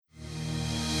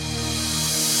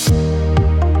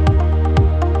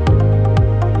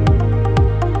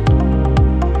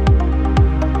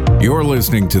You're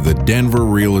listening to the Denver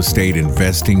Real Estate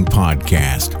Investing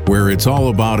Podcast, where it's all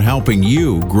about helping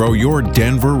you grow your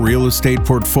Denver real estate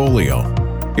portfolio.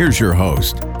 Here's your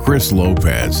host, Chris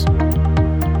Lopez.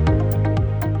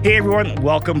 Hey everyone,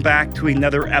 welcome back to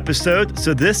another episode.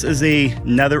 So this is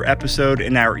another episode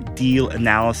in our deal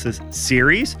analysis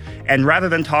series. And rather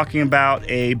than talking about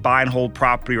a buy and hold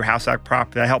property or house hack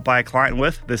property that I help buy a client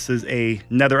with, this is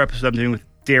another episode I'm doing with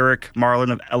Derek Marlin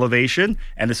of Elevation.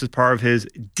 And this is part of his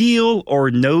deal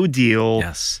or no deal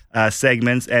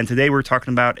segments. And today we're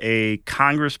talking about a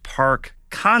Congress Park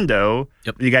condo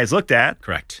that you guys looked at.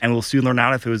 Correct. And we'll soon learn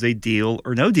out if it was a deal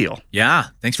or no deal. Yeah.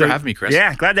 Thanks for having me, Chris.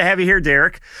 Yeah. Glad to have you here,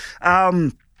 Derek.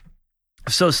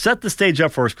 So set the stage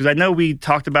up for us, because I know we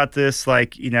talked about this,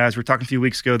 as we were talking a few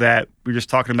weeks ago, that we were just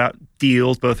talking about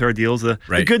deals, both our deals, the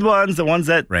good ones, the ones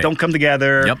that don't come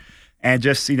together. Yep. And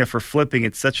just, for flipping,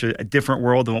 it's such a different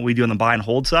world than what we do on the buy and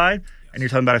hold side. And you're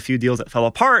talking about a few deals that fell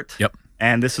apart. Yep.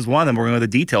 And this is one of them. We're going to go into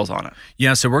the details on it.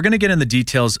 Yeah. So we're going to get in the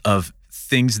details of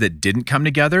things that didn't come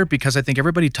together, because I think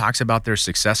everybody talks about their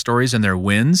success stories and their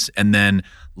wins, and then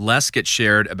less gets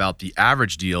shared about the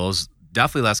average deals.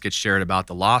 Definitely less gets shared about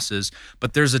the losses,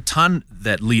 but there's a ton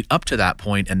that lead up to that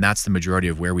point, and that's the majority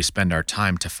of where we spend our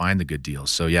time to find the good deals.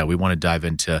 So yeah, we want to dive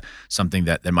into something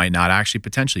that might not actually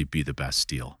potentially be the best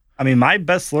deal. I mean, my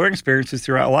best learning experiences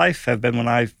throughout life have been when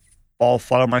I fall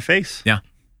flat on my face. Yeah.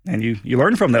 And you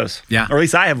learn from those. Yeah. Or at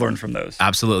least I have learned from those.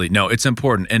 Absolutely. No, it's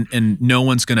important. And no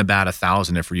one's going to bat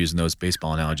 1,000 if we're using those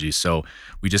baseball analogies. So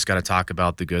we just got to talk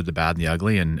about the good, the bad, and the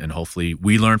ugly, and hopefully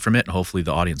we learn from it, and hopefully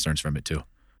the audience learns from it too.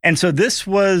 And so this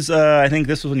was, I think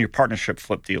this was one of your partnership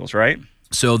flip deals, right?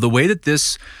 So the way that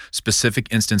this specific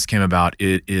instance came about,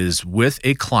 it is with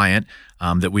a client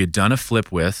that we had done a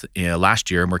flip with last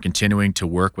year, and we're continuing to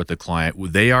work with the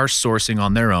client. They are sourcing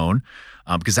on their own,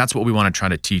 because that's what we want to try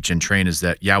to teach and train, is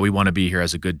that, we want to be here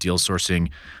as a good deal sourcing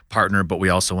partner, but we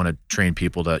also want to train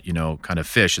people to, kind of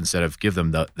fish instead of give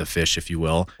them the fish, if you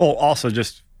will. Well, also,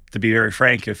 just to be very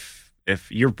frank, if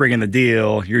you're bringing the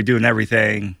deal, you're doing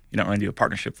everything, you don't want to do a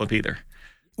partnership flip either.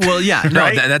 Well, yeah, no,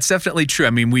 right? That's definitely true. I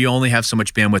mean, we only have so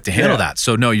much bandwidth to handle that.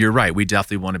 So no, you're right. We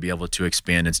definitely want to be able to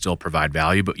expand and still provide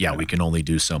value, but we can only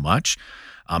do so much.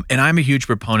 And I'm a huge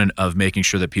proponent of making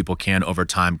sure that people can, over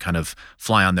time, kind of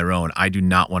fly on their own. I do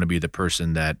not want to be the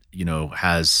person that,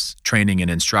 has training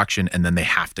and instruction, and then they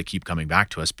have to keep coming back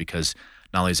to us, because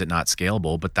not only is it not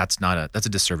scalable, but that's a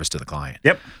disservice to the client.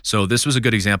 Yep. So this was a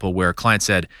good example where a client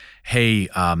said, hey,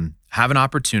 have an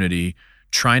opportunity,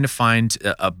 trying to find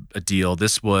a deal.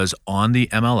 This was on the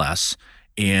MLS,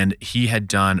 and he had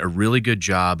done a really good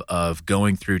job of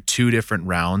going through 2 different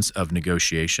rounds of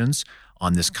negotiations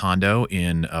on this condo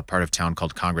in a part of town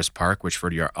called Congress Park, which for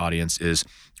your audience is a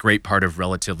great part of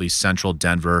relatively central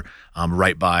Denver,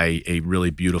 right by a really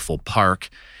beautiful park.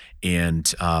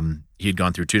 And he had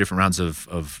gone through 2 different rounds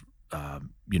of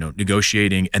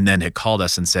negotiating, and then had called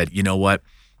us and said, you know what,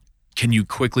 can you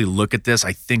quickly look at this?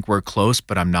 I think we're close,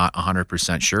 but I'm not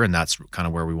 100% sure. And that's kind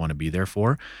of where we want to be there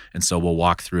for. And so we'll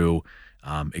walk through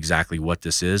exactly what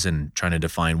this is, and trying to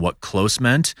define what close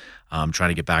meant, trying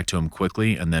to get back to him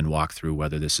quickly, and then walk through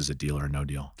whether this is a deal or no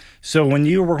deal. So when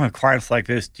you work with clients like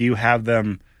this, do you have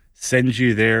them send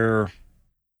you their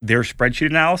spreadsheet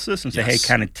analysis and say, hey,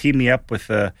 kind of tee me up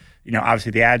with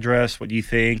obviously the address, what you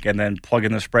think, and then plug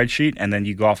in the spreadsheet, and then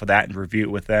you go off of that and review it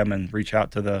with them and reach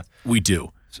out to the... We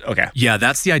do. Okay. Yeah,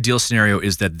 that's the ideal scenario,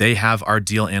 is that they have our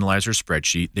deal analyzer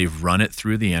spreadsheet. They've run it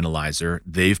through the analyzer.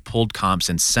 They've pulled comps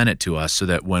and sent it to us, so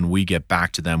that when we get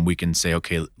back to them, we can say,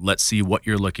 okay, let's see what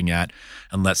you're looking at,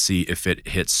 and let's see if it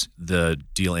hits the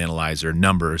deal analyzer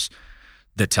numbers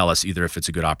that tell us either if it's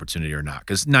a good opportunity or not.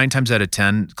 Because 9 times out of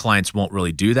 10, clients won't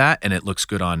really do that, and it looks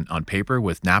good on paper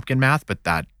with napkin math, but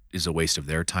that is a waste of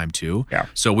their time too. Yeah.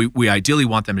 So we ideally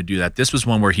want them to do that. This was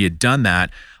one where he had done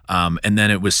that, and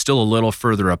then it was still a little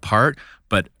further apart,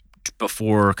 but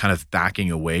before kind of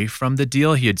backing away from the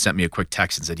deal, he had sent me a quick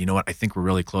text and said, you know what, I think we're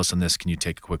really close on this. Can you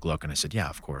take a quick look? And I said, yeah,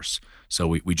 of course. So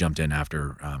we jumped in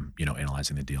after,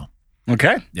 analyzing the deal.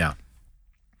 Okay. Yeah.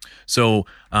 So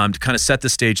to kind of set the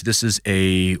stage, this is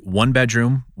a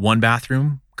 1-bedroom,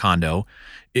 1-bathroom condo.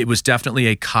 It was definitely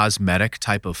a cosmetic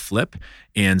type of flip.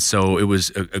 And so it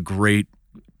was a great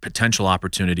potential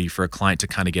opportunity for a client to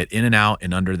kind of get in and out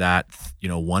and under that,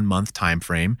 1 month time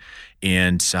frame.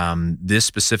 And this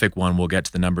specific one, we'll get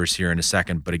to the numbers here in a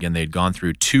second. But again, they'd gone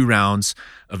through 2 rounds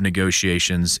of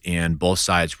negotiations, and both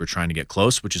sides were trying to get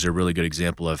close, which is a really good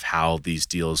example of how these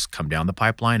deals come down the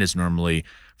pipeline. Is normally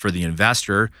for the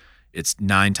investor, it's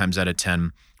 9 times out of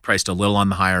 10 priced a little on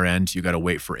the higher end. You got to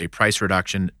wait for a price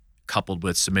reduction coupled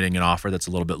with submitting an offer that's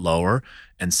a little bit lower,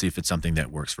 and see if it's something that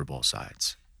works for both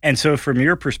sides. And so from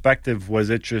your perspective, was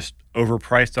it just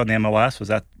overpriced on the MLS? Was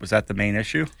that the main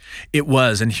issue? It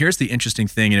was. And here's the interesting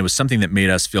thing, and it was something that made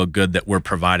us feel good that we're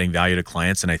providing value to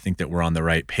clients, and I think that we're on the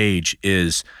right page,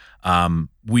 is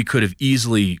we could have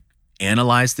easily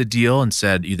analyzed the deal and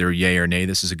said either yay or nay,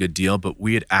 this is a good deal. But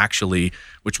we had actually,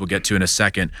 which we'll get to in a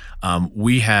second,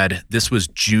 this was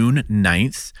June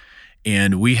 9th,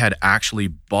 and we had actually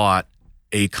bought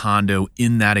a condo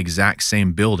in that exact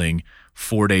same building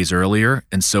 4 days earlier.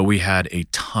 And so we had a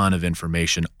ton of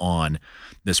information on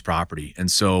this property.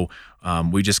 And so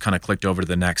we just kind of clicked over to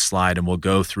the next slide, and we'll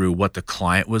go through what the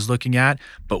client was looking at.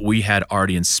 But we had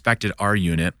already inspected our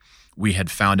unit. We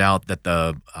had found out that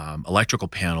the electrical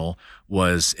panel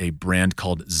was a brand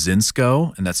called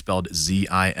Zinsco, and that's spelled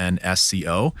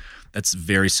Zinsco. That's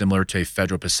very similar to a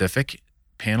Federal Pacific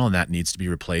panel, and that needs to be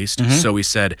replaced. Mm-hmm. So we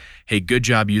said, hey, good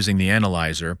job using the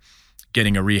analyzer,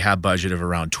 getting a rehab budget of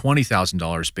around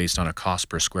 $20,000 based on a cost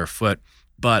per square foot.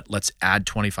 But let's add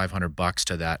 $2,500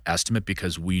 to that estimate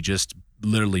because we just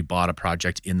literally bought a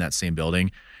project in that same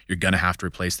building. You're going to have to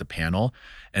replace the panel.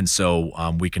 And so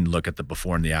we can look at the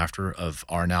before and the after of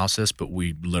our analysis, but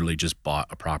we literally just bought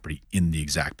a property in the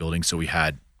exact building. So we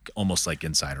had almost like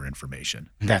insider information.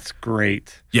 That's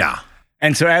great. Yeah.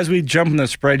 And so as we jump in the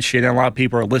spreadsheet, and a lot of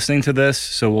people are listening to this,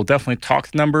 so we'll definitely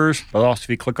talk numbers, but also if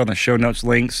you click on the show notes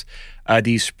links,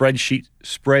 these spreadsheet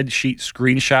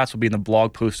screenshots will be in the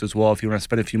blog post as well if you want to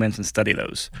spend a few minutes and study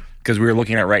those, because we're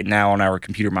looking at it right now on our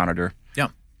computer monitor. Yeah.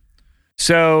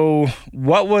 So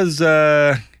what was,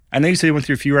 I know you said you went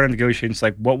through a few round of negotiations,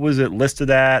 like what was it listed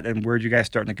at and where did you guys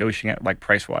start negotiating at, like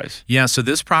price-wise? Yeah, so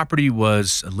this property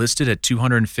was listed at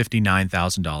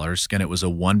 $259,000. Again, it was a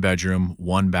one-bedroom,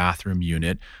 one-bathroom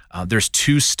unit. There's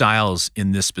two styles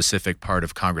in this specific part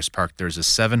of Congress Park. There's a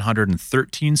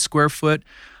 713 square foot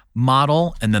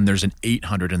model, and then there's an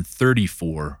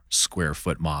 834 square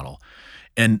foot model.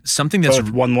 And something that's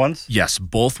both 1-1s? Yes,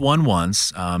 both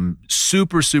 1-1s.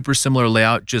 Super, super similar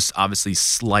layout, just obviously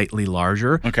slightly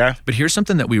larger. Okay. But here's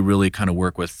something that we really kind of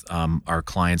work with our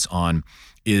clients on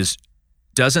is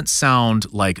doesn't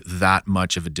sound like that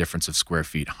much of a difference of square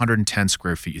feet. 110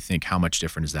 square feet, you think, how much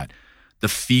different is that? The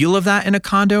feel of that in a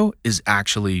condo is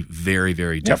actually very,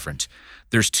 very different. Yep.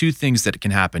 There's two things that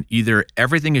can happen. Either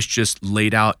everything is just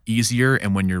laid out easier,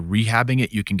 and when you're rehabbing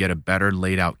it, you can get a better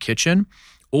laid out kitchen,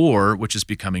 or, which is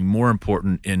becoming more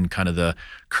important in kind of the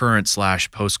current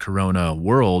 / post-corona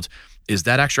world, is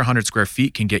that extra 100 square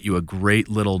feet can get you a great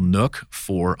little nook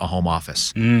for a home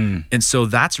office. And so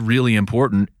that's really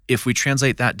important. If we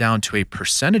translate that down to a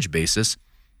percentage basis,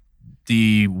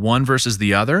 the one versus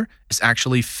the other is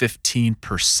actually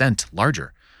 15%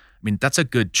 larger. I mean, that's a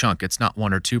good chunk. It's not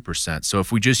 1 or 2%. So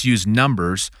if we just use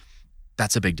numbers,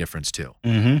 that's a big difference too.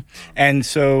 Mm-hmm. And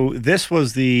so this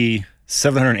was the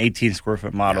 718 square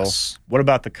foot model. Yes. What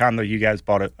about the condo you guys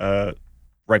bought it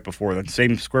right before then?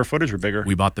 Same square footage or bigger?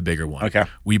 We bought the bigger one. Okay.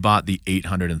 We bought the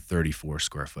 834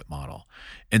 square foot model.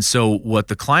 And so what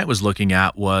the client was looking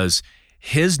at was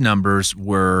his numbers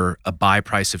were a buy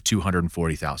price of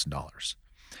 $240,000.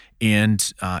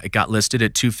 And it got listed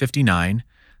at $259,000.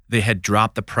 They had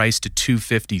dropped the price to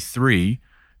 $253,000.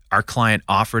 Our client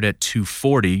offered at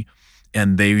 $240,000,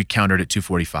 and they countered at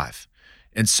 $245,000.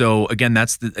 And so, again,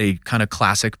 that's a kind of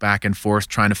classic back and forth,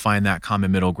 trying to find that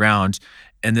common middle ground.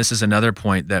 And this is another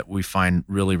point that we find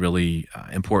really, really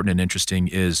important and interesting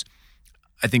is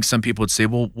I think some people would say,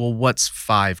 well, what's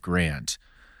 $5,000?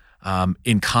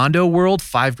 In condo world,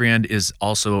 $5,000 is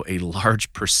also a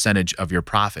large percentage of your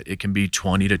profit. It can be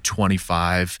 20 to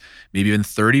 25, maybe even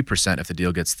 30% if the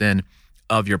deal gets thin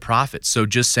of your profit. So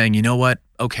just saying, you know what?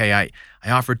 Okay, I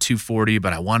offered $240,000,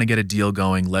 but I want to get a deal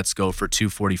going. Let's go for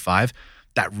 $245,000.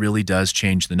 That really does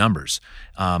change the numbers.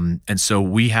 And so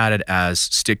we had it as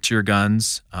stick to your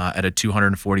guns at a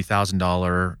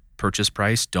 $240,000 purchase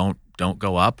price. Don't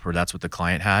go up, or that's what the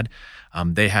client had.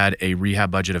 They had a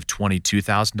rehab budget of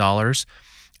 $22,000,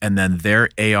 and then their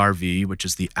ARV, which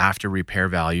is the after repair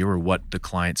value, or what the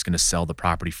client's going to sell the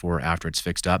property for after it's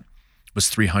fixed up, was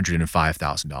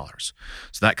 $305,000.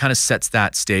 So that kind of sets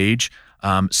that stage.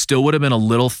 Still would have been a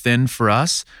little thin for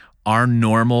us. Our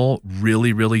normal,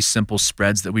 really, really simple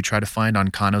spreads that we try to find on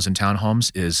condos and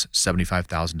townhomes is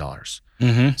 $75,000.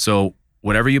 Mm-hmm. So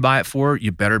whatever you buy it for,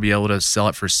 you better be able to sell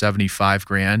it for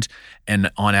 $75,000.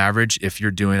 And on average, if you're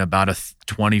doing about a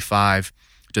 $25,000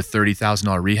 to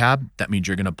 $30,000 rehab, that means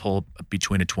you're going to pull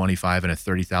between a $25,000 and a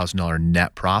 $30,000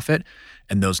 net profit.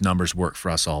 And those numbers work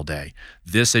for us all day.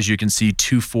 This, as you can see,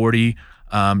 $240,000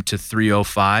 to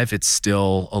 $305,000, it's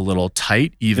still a little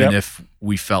tight, even if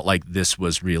we felt like this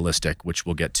was realistic, which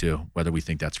we'll get to whether we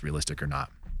think that's realistic or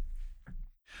not.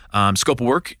 Scope of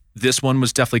work This one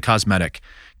was definitely cosmetic.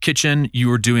 Kitchen, you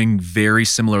were doing very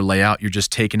similar layout. You're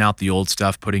just taking out the old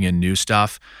stuff, putting in new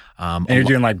stuff. And you're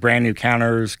doing like brand new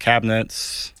counters,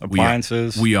 cabinets,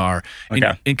 appliances? We are.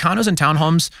 Okay. In condos and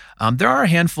townhomes, there are a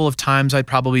handful of times, I'd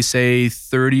probably say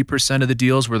 30% of the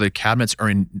deals where the cabinets are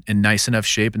in nice enough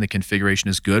shape and the configuration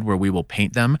is good, where we will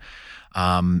paint them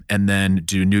and then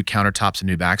do new countertops and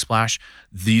new backsplash.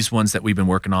 These ones that we've been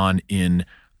working on in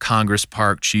Congress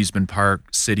Park, Cheeseman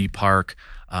Park, City Park,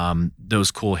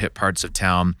 those cool hip parts of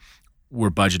town,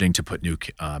 we're budgeting to put new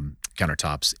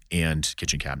countertops and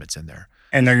kitchen cabinets in there.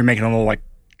 And then you're making them a little like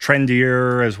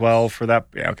trendier as well for that.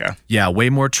 Yeah, okay. Yeah, way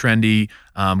more trendy.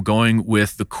 Going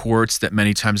with the quartz that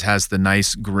many times has the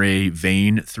nice gray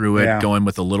vein through it. Yeah. Going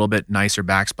with a little bit nicer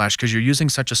backsplash because you're using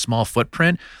such a small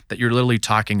footprint that you're literally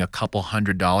talking a couple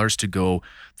 $100s to go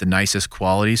the nicest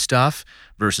quality stuff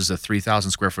versus a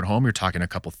 3,000 square foot home. You're talking a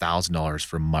couple $1,000s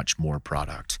for much more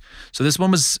product. So this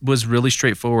one was really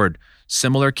straightforward.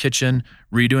 Similar kitchen,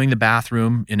 redoing the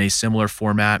bathroom in a similar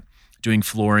format, doing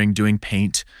flooring, doing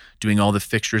paint, doing all the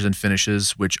fixtures and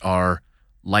finishes, which are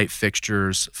light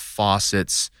fixtures,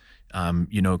 faucets,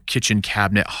 kitchen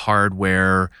cabinet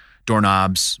hardware,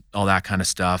 doorknobs, all that kind of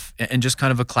stuff, and just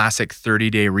kind of a classic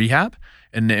 30-day rehab.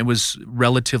 And it was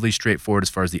relatively straightforward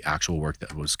as far as the actual work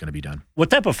that was going to be done.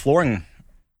 What type of flooring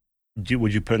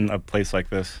would you put in a place like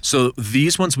this? So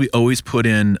these ones we always put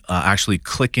in actually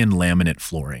click-in laminate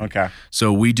flooring. Okay.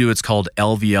 So it's called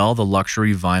LVL, the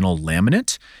luxury vinyl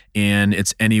laminate, and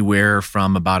it's anywhere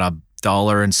from about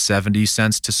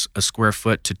 $1.70 to a square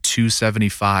foot to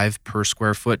 $2.75 per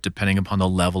square foot, depending upon the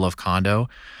level of condo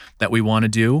that we want to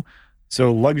do.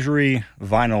 So luxury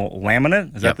vinyl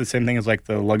laminate, is that the same thing as like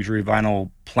the luxury vinyl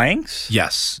planks?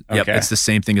 Yes. Okay. Yep. It's the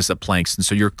same thing as the planks. And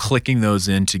so you're clicking those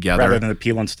in together. Rather than the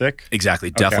peel and stick? Exactly.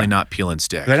 Definitely not peel and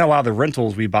stick. I know a lot of the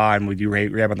rentals we buy and we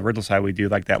have on the rental side, we do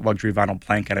like that luxury vinyl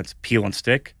plank and it's peel and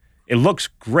stick. It looks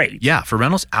great. Yeah, for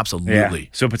rentals, absolutely. Yeah.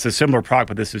 So if it's a similar product,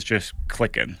 but this is just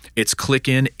click-in. It's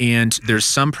click-in, and there's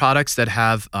some products that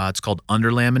have, it's called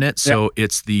under laminate, so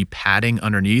it's the padding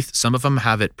underneath. Some of them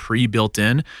have it pre-built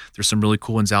in. There's some really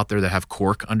cool ones out there that have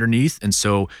cork underneath, and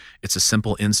so it's a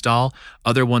simple install.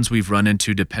 Other ones we've run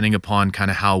into, depending upon kind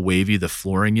of how wavy the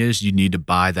flooring is, you need to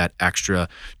buy that extra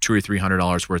 $200 or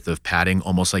 $300 worth of padding,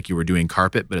 almost like you were doing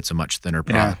carpet, but it's a much thinner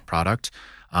product.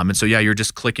 And so, you're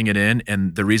just clicking it in.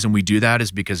 And the reason we do that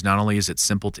is because not only is it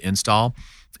simple to install,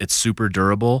 it's super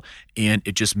durable, and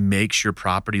it just makes your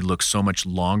property look so much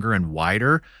longer and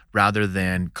wider rather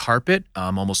than carpet.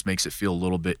 Almost makes it feel a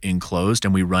little bit enclosed.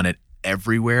 And we run it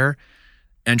everywhere: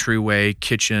 entryway,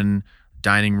 kitchen,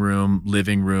 dining room,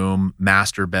 living room,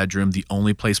 master bedroom. The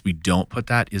only place we don't put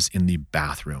that is in the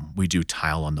bathroom. We do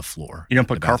tile on the floor. You don't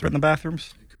put carpet in the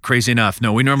bathrooms? Crazy enough.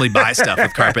 No, we normally buy stuff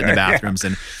with carpet in the bathrooms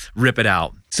and rip it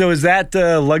out. So is that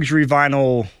luxury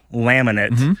vinyl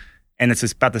laminate? Mm-hmm. And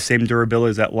it's about the same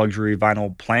durability as that luxury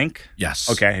vinyl plank?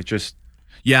 Yes. Okay. It just...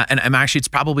 Yeah, and actually it's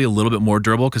probably a little bit more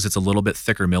durable because it's a little bit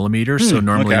thicker millimeters. So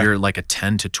normally you're like a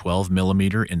 10 to 12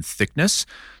 millimeter in thickness.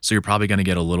 So you're probably going to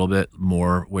get a little bit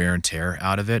more wear and tear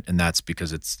out of it. And that's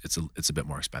because it's a bit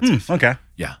more expensive. Okay.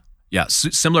 Yeah. Yeah.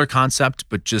 Similar concept,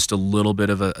 but just a little bit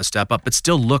of a step up. It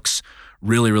still looks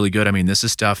really, really good. I mean, this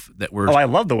is stuff that we're I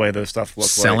love the way this stuff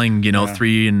looks selling,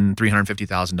 $300,000 and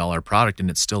 $350,000 product, and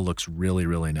it still looks really,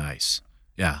 really nice.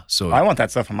 Yeah. So I want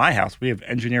that stuff in my house. We have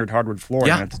engineered hardwood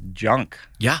flooring and it's junk.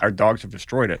 Yeah. Our dogs have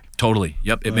destroyed it. Totally.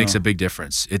 Yep. It makes a big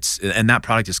difference. And that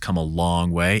product has come a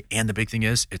long way. And the big thing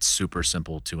is it's super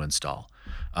simple to install.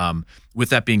 With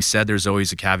that being said, there's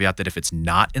always a caveat that if it's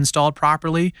not installed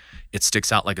properly, it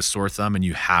sticks out like a sore thumb and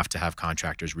you have to have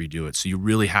contractors redo it. So you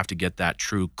really have to get that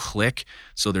true click.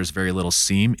 So there's very little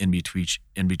seam in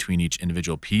between each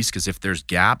individual piece. Because if there's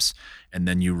gaps and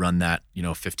then you run that,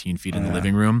 15 feet in the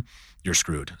living room, you're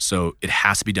screwed. So it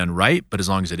has to be done right, but as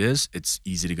long as it is, it's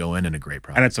easy to go in and a great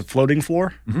product. And it's a floating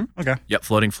floor? Mm-hmm. Okay. Yep,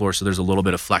 floating floor. So there's a little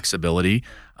bit of flexibility.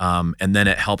 And then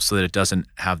it helps so that it doesn't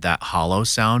have that hollow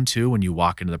sound too when you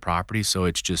walk into the property. So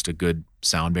it's just a good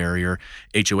sound barrier.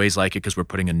 HOAs like it because we're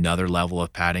putting another level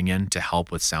of padding in to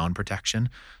help with sound protection.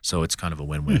 So it's kind of a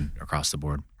win-win across the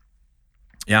board.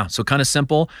 Yeah, so kind of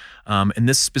simple. In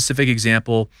this specific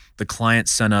example, the client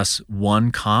sent us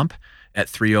one comp at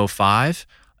 305.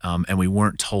 And we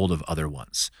weren't told of other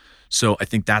ones. So I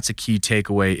think that's a key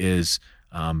takeaway is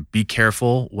be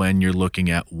careful when you're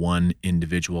looking at one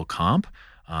individual comp.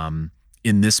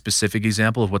 In this specific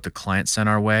example of what the client sent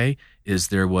our way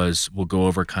is we'll go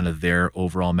over kind of their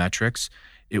overall metrics.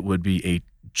 It would be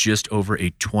just over a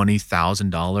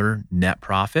 $20,000 net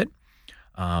profit.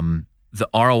 The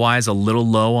ROI is a little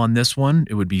low on this one.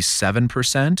 It would be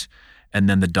 7%. And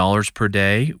then the dollars per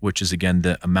day, which is again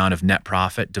the amount of net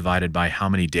profit divided by how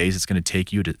many days it's going to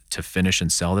take you to finish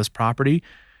and sell this property,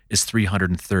 is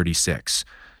 336.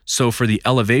 So for the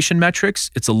elevation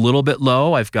metrics, it's a little bit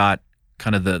low. I've got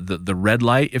kind of the red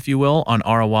light, if you will, on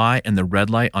ROI and the red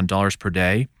light on dollars per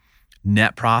day.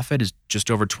 Net profit is just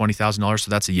over $20,000,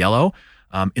 so that's a yellow.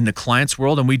 In the client's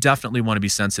world, and we definitely want to be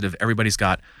sensitive, everybody's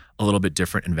got a little bit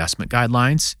different investment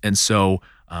guidelines. And so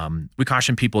we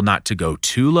caution people not to go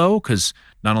too low, because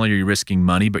not only are you risking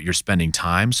money, but you're spending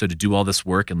time. So to do all this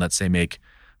work and let's say make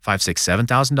 $5,000, $6,000,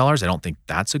 $7,000, I don't think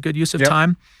that's a good use of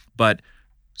time. But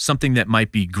something that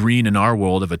might be green in our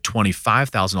world of a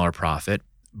 $25,000 profit,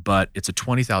 but it's a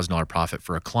 $20,000 profit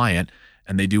for a client,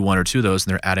 and they do one or two of those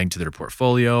and they're adding to their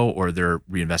portfolio or they're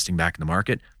reinvesting back in the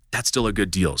market, that's still a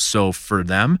good deal. So for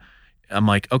them, I'm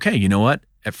like, okay, you know what?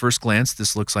 At first glance,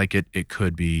 this looks like it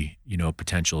could be, a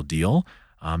potential deal.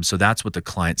 So that's what the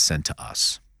client sent to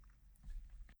us.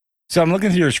 So I'm looking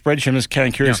through your spreadsheet. I'm just kind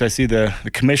of curious. I see the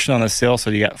commission on the sale, so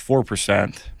you got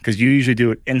 4%, because you usually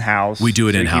do it in-house. We do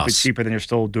it in-house. Keep it cheaper than you're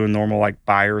still doing normal like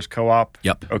buyers co-op?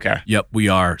 Yep. Okay. Yep, we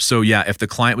are. So yeah, if the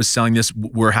client was selling this,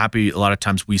 we're happy. A lot of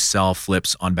times we sell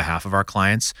flips on behalf of our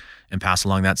clients and pass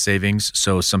along that savings.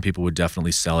 So some people would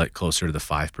definitely sell it closer to the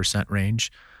 5%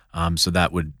 range. So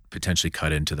that would potentially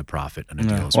cut into the profit in a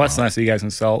deal as well. Well, that's nice that you guys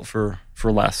can sell it for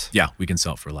less. Yeah, we can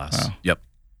sell it for less. Wow.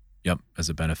 Yep, as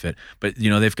a benefit. But,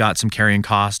 they've got some carrying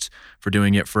costs for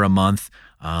doing it for a month,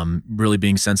 really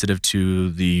being sensitive to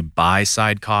the buy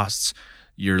side costs.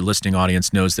 Your listing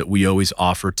audience knows that we always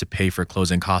offer to pay for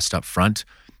closing costs up front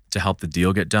to help the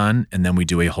deal get done. And then we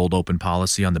do a hold open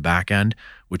policy on the back end,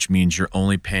 which means you're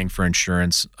only paying for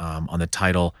insurance on the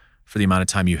title for the amount of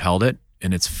time you held it.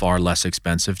 And it's far less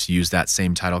expensive to use that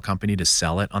same title company to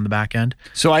sell it on the back end.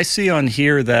 So I see on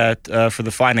here that for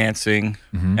the financing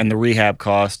and the rehab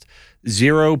cost,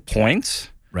 0 points,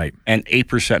 right, and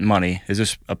 8% money. Is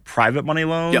this a private money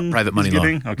loan? Yep, private money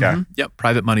loan. Okay. Yep,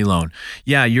 private money loan.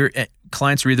 Yeah, your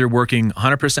clients are either working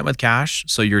 100% with cash,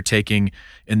 so you're taking,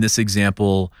 in this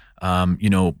example,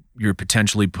 you're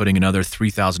potentially putting another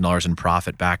 $3,000 in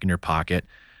profit back in your pocket.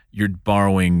 You're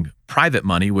borrowing private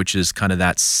money, which is kind of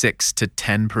that 6 to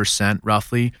 10%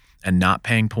 roughly, and not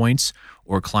paying points.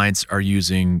 Or clients are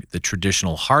using the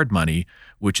traditional hard money,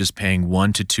 which is paying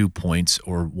 1 to 2 points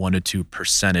or 1 to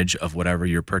 2% of whatever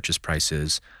your purchase price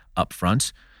is up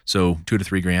front. So $2,000 to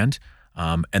 $3,000,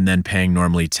 and then paying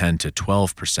normally 10 to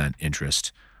 12%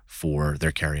 interest for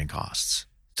their carrying costs.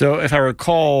 So if I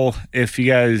recall, if you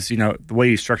guys, the way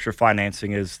you structure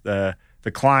financing is the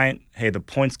client, hey, the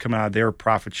points come out of their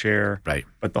profit share, right?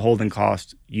 But the holding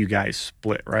cost, you guys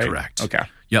split, right? Correct. Okay.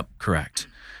 Yep, correct.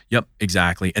 Yep,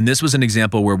 exactly. And this was an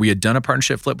example where we had done a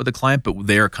partnership flip with a client, but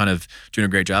they are kind of doing a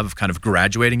great job of kind of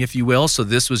graduating, if you will. So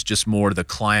this was just more the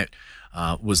client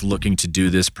was looking to do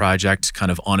this project kind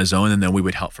of on his own, and then we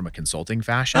would help from a consulting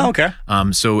fashion. Oh, okay.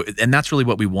 And that's really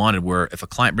what we wanted, where if a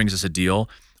client brings us a deal,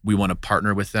 we want to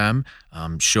partner with them,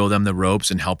 show them the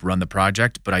ropes and help run the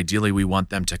project. But ideally, we want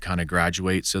them to kind of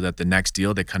graduate so that the next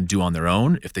deal they kind of do on their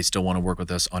own. If they still want to work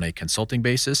with us on a consulting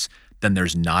basis, then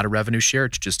there's not a revenue share.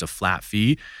 It's just a flat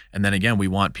fee. And then again, we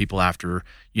want people after,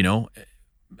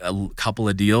 a couple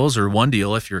of deals or one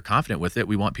deal, if you're confident with it,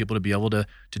 we want people to be able to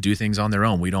do things on their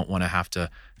own. We don't want to have to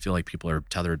feel like people are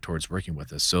tethered towards working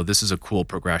with us. So this is a cool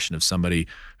progression of somebody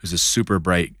who's a super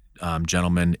bright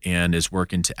gentleman and is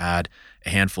working to add a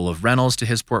handful of rentals to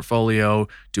his portfolio,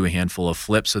 do a handful of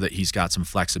flips so that he's got some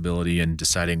flexibility in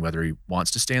deciding whether he wants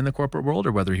to stay in the corporate world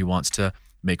or whether he wants to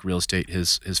make real estate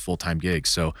his full-time gig.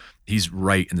 So he's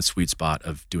right in the sweet spot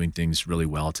of doing things really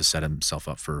well to set himself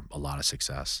up for a lot of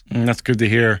success. That's good to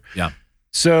hear. Yeah.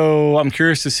 So I'm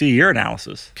curious to see your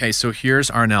analysis. Okay, so here's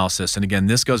our analysis. And again,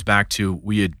 this goes back to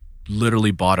we had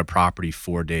literally bought a property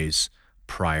 4 days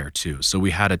prior to. So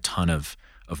we had a ton of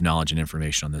knowledge and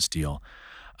information on this deal.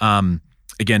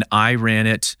 Again, I ran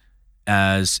it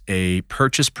as a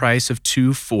purchase price of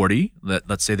 $240.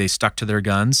 Let's say they stuck to their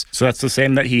guns. So that's the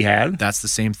same that he had? That's the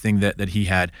same thing that he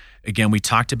had. Again, we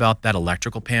talked about that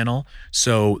electrical panel.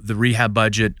 So the rehab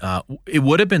budget, it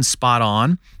would have been spot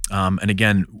on. And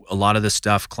again, a lot of this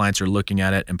stuff, clients are looking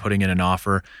at it and putting in an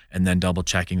offer and then double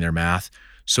checking their math.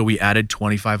 So we added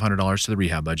 $2,500 to the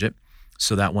rehab budget.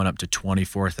 So that went up to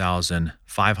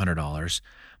 $24,500.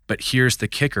 But here's the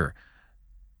kicker.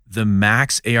 The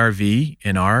max ARV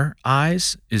in our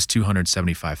eyes is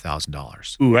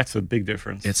 $275,000. Ooh, that's a big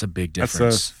difference. It's a big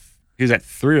difference. He's at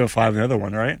 305 in the other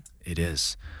one, right? It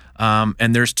is.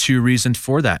 And there's two reasons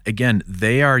for that. Again,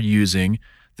 they are using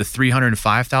the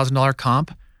 $305,000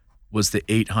 comp was the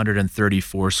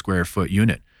 834 square foot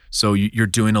unit. So you're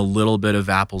doing a little bit of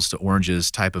apples to oranges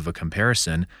type of a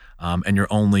comparison, and you're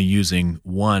only using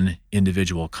one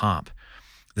individual comp.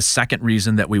 The second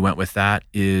reason that we went with that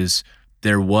is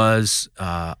there was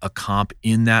a comp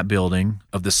in that building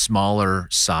of the smaller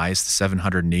size, the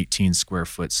 718 square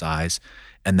foot size,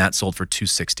 and that sold for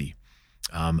 $260.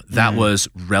 That was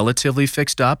relatively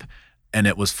fixed up, and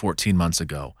it was 14 months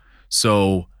ago.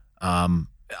 So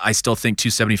I still think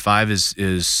 275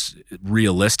 is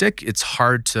realistic. It's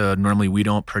hard to, normally we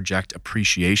don't project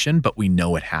appreciation, but we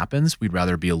know it happens. We'd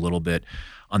rather be a little bit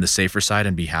on the safer side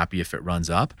and be happy if it runs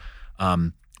up.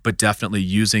 But definitely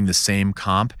using the same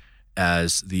comp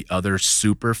as the other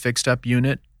super fixed up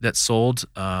unit that sold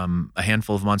a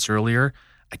handful of months earlier,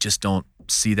 I just don't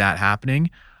see that happening.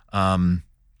 And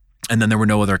then there were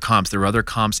no other comps. There were other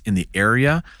comps in the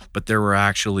area, but there were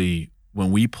actually,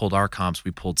 when we pulled our comps,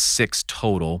 we pulled 6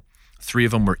 total. 3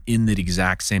 of them were in the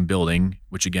exact same building,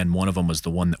 which again, one of them was the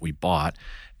one that we bought.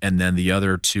 And then the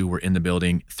other 2 were in the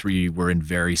building. 3 were in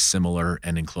very similar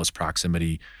and in close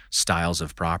proximity styles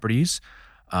of properties.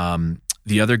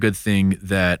 The other good thing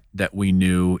that we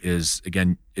knew is,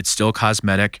 again, it's still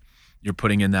cosmetic. You're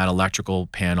putting in that electrical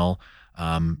panel.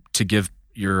 To give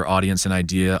your audience an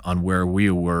idea on where we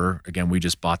were, again, we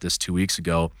just bought this 2 weeks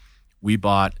ago. We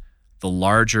bought the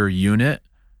larger unit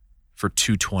for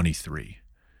 $223.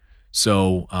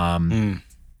 So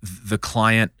the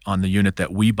client on the unit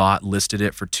that we bought listed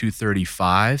it for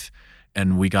 $235,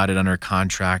 and we got it under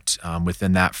contract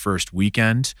within that first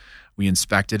weekend. We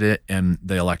inspected it, and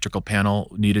the electrical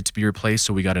panel needed to be replaced,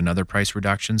 so we got another price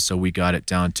reduction. So we got it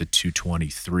down to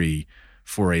 $223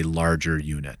 for a larger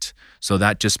unit. So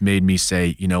that just made me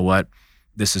say, you know what,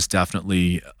 this is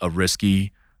definitely a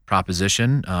risky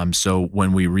proposition. So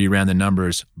when we reran the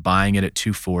numbers, buying it at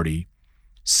 $240,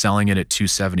 selling it at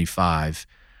 $275,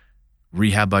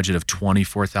 rehab budget of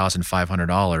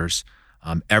 $24,500,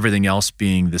 everything else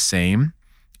being the same,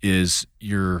 it's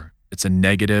a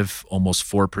negative almost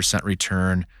 4%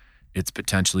 return. It's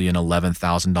potentially an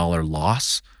 $11,000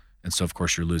 loss. And so of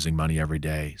course you're losing money every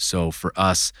day. So for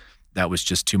us, that was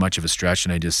just too much of a stretch.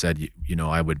 And I just said, you know,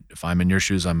 I would, if I'm in your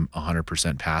shoes, I'm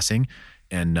 100% passing,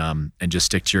 and just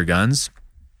stick to your guns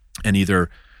and either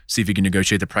see if you can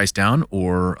negotiate the price down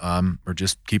or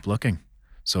just keep looking.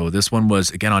 So this one was,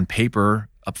 again, on paper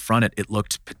up front, it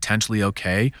looked potentially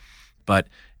okay, but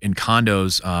in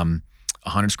condos,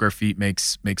 100 square feet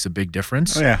makes a big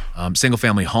difference. Oh, yeah. Single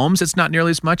family homes, it's not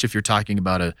nearly as much. If you're talking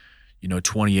about a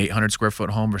 2,800 square foot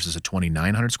home versus a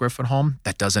 2,900 square foot home,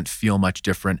 that doesn't feel much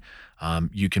different.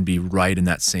 You can be right in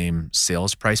that same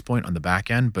sales price point on the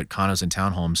back end, but condos and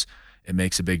townhomes, it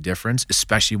makes a big difference,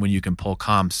 especially when you can pull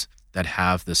comps that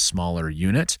have the smaller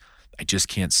unit. I just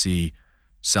can't see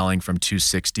selling from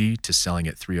 260 to selling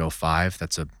at 305.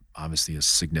 That's obviously a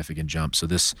significant jump. So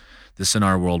this in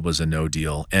our world was a no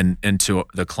deal. And to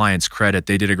the client's credit,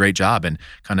 they did a great job and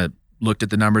kind of looked at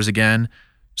the numbers again,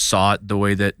 saw it the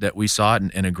way that we saw it,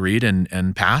 and agreed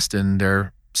and passed, and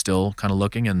they're still kind of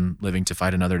looking and living to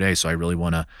fight another day. So I really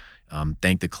want to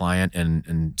thank the client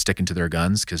and sticking to their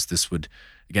guns, because this would,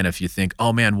 again, if you think,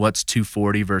 oh man, what's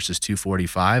 240 versus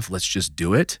 245? Let's just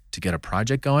do it to get a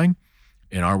project going.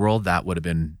 In our world, that would have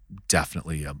been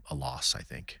definitely a loss, I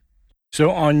think.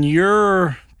 So on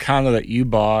your condo that you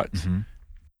bought,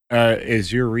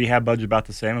 is your rehab budget about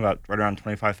the same, about right around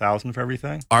 $25,000 for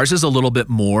everything? Ours is a little bit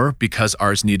more because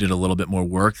ours needed a little bit more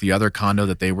work. The other condo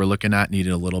that they were looking at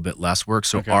needed a little bit less work.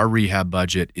 So our rehab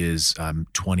budget is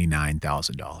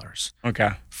 $29,000.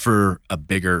 Okay. For a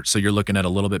bigger, so you're looking at a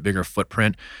little bit bigger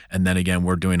footprint. And then again,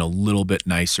 we're doing a little bit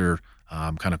nicer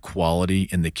kind of quality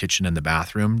in the kitchen and the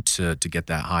bathroom to get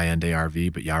that high-end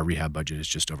ARV. But yeah, our rehab budget is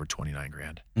just over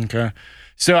 $29,000. Okay.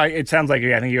 So it sounds like,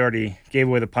 I think you already gave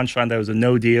away the punchline that it was a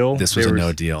no deal. This was a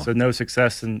no deal. So no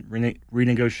success in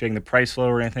renegotiating the price low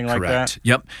or anything like that?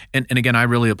 Yep. And again, I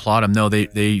really applaud them. No, they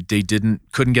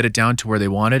couldn't get it down to where they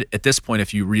wanted. At this point,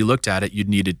 if you re-looked at it, you'd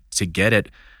needed to get it,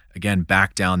 again,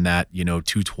 back down that,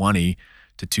 220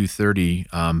 to 230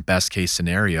 best case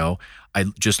scenario. I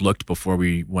just looked before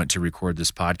we went to record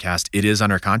this podcast. It is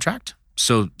under contract.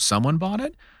 So someone bought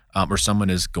it or someone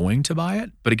is going to buy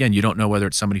it. But again, you don't know whether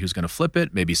it's somebody who's going to flip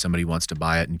it. Maybe somebody wants to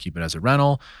buy it and keep it as a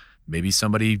rental. Maybe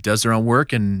somebody does their own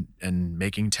work and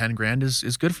making $10,000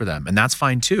 is good for them. And that's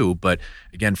fine too. But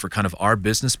again, for kind of our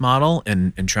business model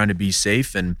and trying to be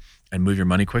safe and move your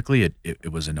money quickly,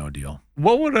 it was a no deal.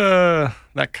 What would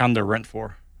that condo rent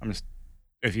for?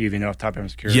 If you even know off the top of your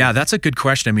head, I'm curious. Yeah, that's a good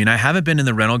question. I mean, I haven't been in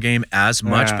the rental game as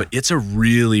much, but it's a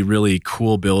really, really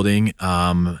cool building.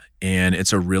 And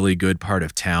it's a really good part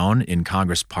of town in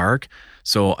Congress Park.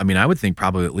 So, I mean, I would think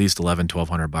probably at least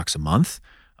 $1,100-$1,200 a month.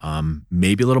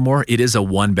 maybe a little more. It is a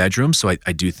 1-bedroom, so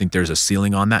I do think there's a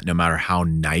ceiling on that no matter how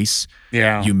nice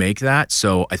you make that.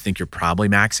 So I think you're probably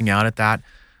maxing out at that.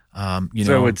 So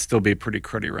it would still be a pretty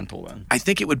cruddy rental then. I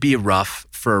think it would be rough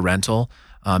for a rental.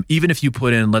 Even if you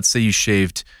put in, let's say you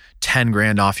shaved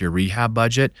 $10,000 off your rehab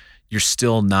budget, you're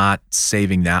still not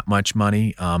saving that much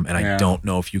money. And I don't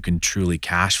know if you can truly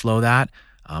cash flow that.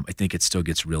 I think it still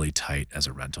gets really tight as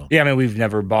a rental. Yeah, I mean, we've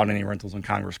never bought any rentals in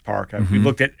Congress Park. We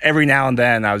looked at every now and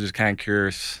then. I was just kind of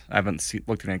curious. I haven't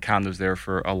looked at any condos there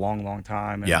for a long, long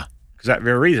time. And because that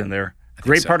very reason, they're a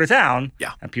great part of town.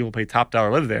 Yeah. And people pay top dollar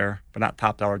to live there, but not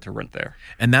top dollar to rent there.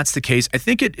 And that's the case. I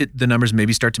think the numbers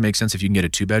maybe start to make sense if you can get a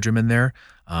 2-bedroom in there,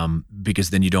 because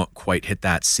then you don't quite hit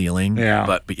that ceiling. Yeah.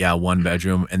 But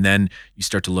 1-bedroom. And then you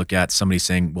start to look at somebody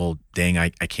saying, well, dang, I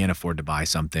can't afford to buy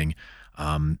something.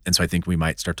 And so I think we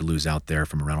might start to lose out there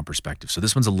from a rental perspective. So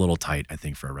this one's a little tight, I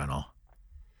think, for a rental.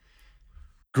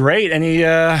 Great.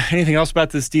 Anything else about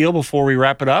this deal before we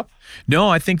wrap it up? No,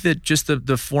 I think that just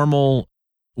the formal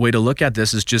way to look at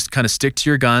this is just kind of stick to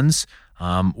your guns.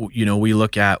 We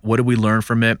look at what did we learn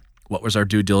from it? What was our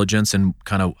due diligence, and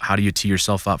kind of how do you tee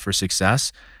yourself up for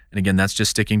success? And again, that's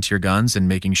just sticking to your guns and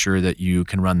making sure that you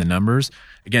can run the numbers.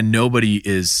 Again, nobody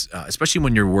is, especially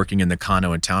when you're working in the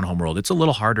condo and townhome world, it's a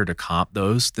little harder to comp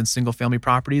those than single family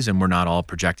properties, and we're not all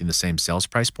projecting the same sales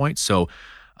price point. So,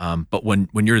 but when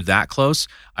you're that close,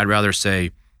 I'd rather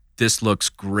say this looks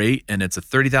great and it's a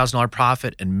 $30,000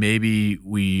 profit, and maybe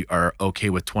we are okay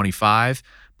with 25.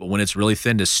 But when it's really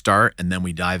thin to start and then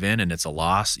we dive in and it's a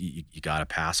loss, you got to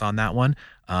pass on that one.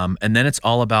 And then it's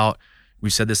all about, we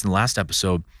said this in the last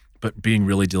episode, but being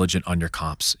really diligent on your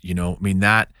comps.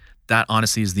 That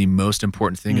honestly is the most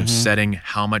important thing of setting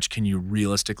how much can you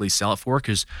realistically sell it for,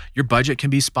 because your budget can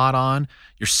be spot on,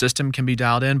 your system can be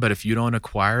dialed in, but if you don't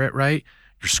acquire it right,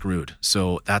 you're screwed.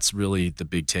 So that's really the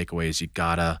big takeaway is you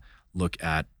got to look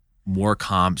at more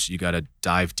comps. You got to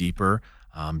dive deeper.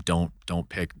 Don't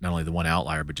pick not only the one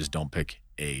outlier, but just don't pick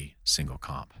a single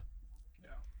comp.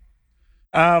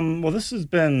 Well, this has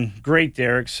been great,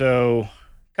 Derek. So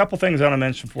a couple things I want to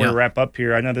mention before we wrap up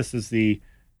here. I know this is the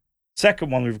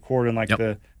second one we've recorded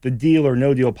in the Deal or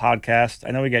No Deal podcast.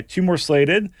 I know we got 2 more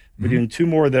slated. We're doing 2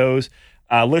 more of those.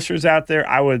 Listeners out there,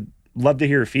 I would love to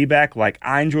hear your feedback. Like,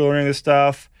 I enjoy learning this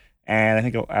stuff. And I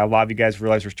think a lot of you guys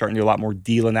realize we're starting to do a lot more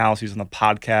deal analyses on the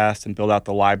podcast and build out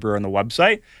the library on the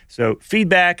website. So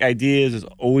feedback, ideas is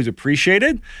always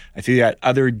appreciated. If you got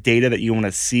other data that you want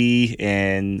to see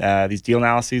in these deal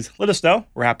analyses, let us know.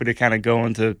 We're happy to kind of go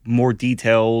into more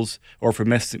details, or if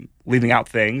we're leaving out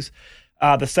things.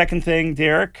 The second thing,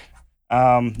 Derek,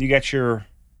 you got your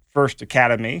first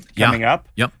academy coming up.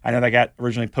 Yep. I know that got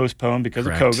originally postponed because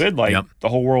of COVID, like the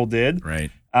whole world did.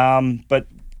 Right. But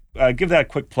give that a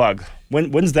quick plug.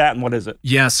 When's that and what is it?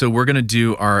 Yeah, so we're going to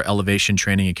do our Elevation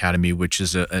Training Academy, which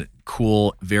is a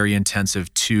cool, very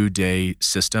intensive 2-day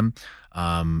system,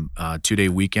 2-day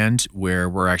weekend, where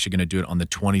we're actually going to do it on the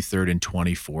 23rd and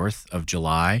 24th of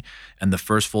July. And the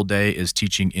first full day is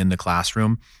teaching in the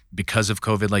classroom. Because of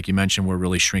COVID, like you mentioned, we're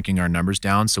really shrinking our numbers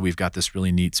down. So we've got this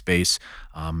really neat space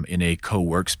in a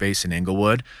co-work space in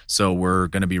Englewood. So we're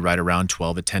going to be right around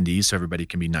 12 attendees, so everybody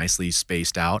can be nicely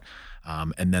spaced out.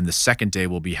 And then the second day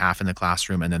will be half in the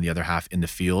classroom and then the other half in the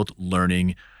field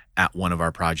learning at one of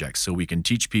our projects. So we can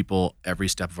teach people every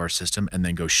step of our system and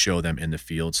then go show them in the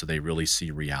field so they really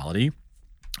see reality.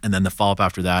 And then the follow-up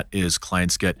after that is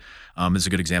clients get, this is a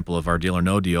good example of our Deal or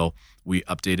No Deal. We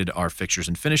updated our fixtures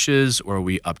and finishes, or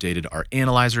we updated our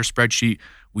analyzer spreadsheet.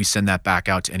 We send that back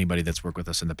out to anybody that's worked with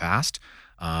us in the past.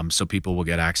 So people will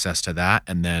get access to that,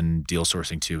 and then deal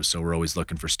sourcing too. So we're always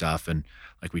looking for stuff. And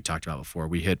like we talked about before,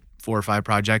 we hit 4 or 5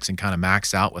 projects and kind of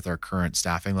max out with our current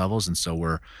staffing levels. And so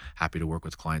we're happy to work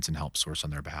with clients and help source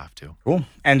on their behalf too. Cool.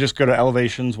 And just go to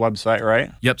Elevation's website,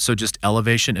 right? Yep. So just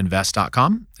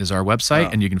elevationinvest.com is our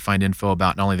website. And you can find info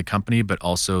about not only the company, but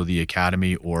also the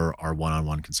academy or our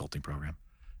one-on-one consulting program.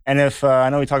 And if, I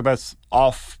know we talked about this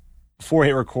off before we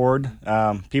hit record,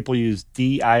 people use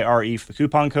DIRE for the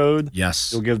coupon code.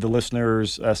 Yes. You'll give the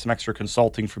listeners some extra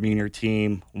consulting from you and your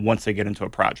team once they get into a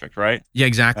project, right? Yeah,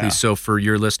 exactly. Yeah. So for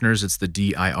your listeners, it's the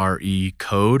DIRE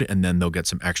code, and then they'll get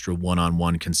some extra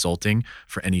one-on-one consulting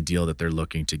for any deal that they're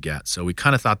looking to get. So we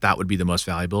kind of thought that would be the most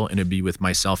valuable, and it'd be with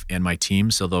myself and my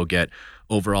team. So they'll get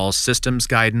overall systems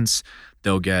guidance.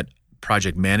 They'll get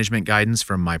project management guidance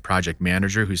from my project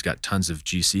manager, who's got tons of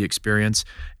GC experience.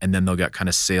 And then they'll get kind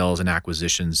of sales and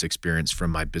acquisitions experience from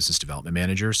my business development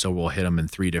manager. So we'll hit them in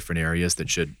 3 different areas that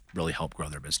should really help grow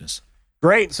their business.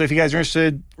 Great. So if you guys are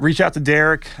interested, reach out to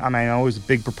Derek. I mean, I'm always a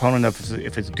big proponent of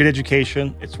if it's good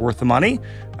education, it's worth the money.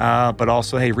 But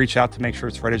also, hey, reach out to make sure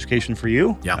it's the right education for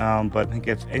you. Yeah. But I think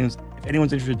if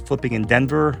anyone's interested in flipping in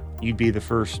Denver, you'd be the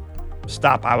first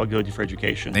stop I would go to for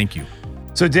education. Thank you.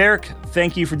 So Derek,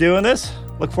 thank you for doing this.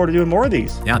 Look forward to doing more of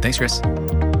these. Yeah, thanks, Chris.